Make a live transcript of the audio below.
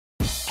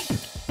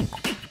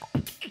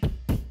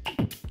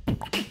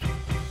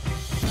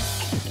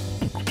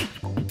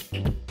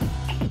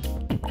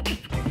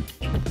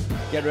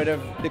Get rid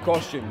of the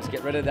costumes,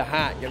 get rid of the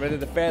hat, get rid of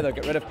the feather,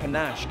 get rid of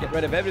panache, get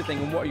rid of everything,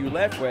 and what are you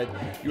left with?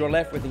 You are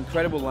left with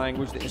incredible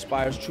language that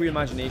inspires true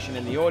imagination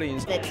in the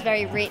audience. It's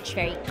very rich,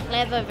 very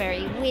clever,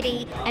 very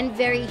witty, and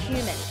very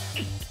human.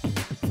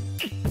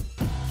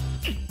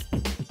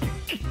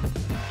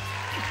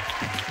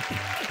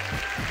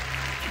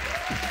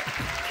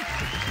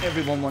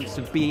 Everyone wants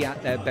to be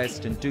at their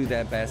best and do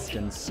their best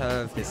and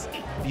serve this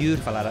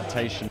beautiful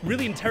adaptation.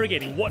 Really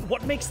interrogating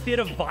what makes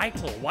theatre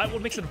vital,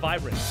 what makes it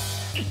vibrant.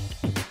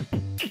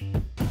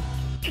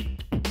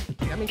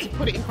 I mean, to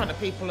put it in front of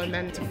people and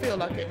then to feel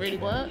like it really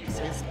works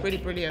is really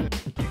brilliant.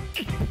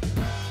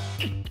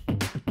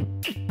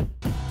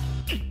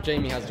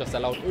 Jamie has just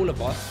allowed all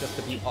of us just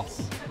to be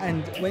us.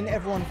 And when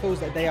everyone feels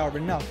that they are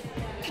enough,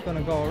 it's going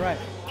to go all right.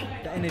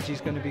 The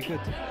energy's going to be good.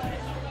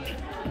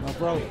 My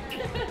bro.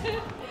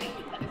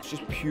 It's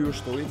just pure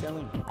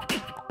storytelling.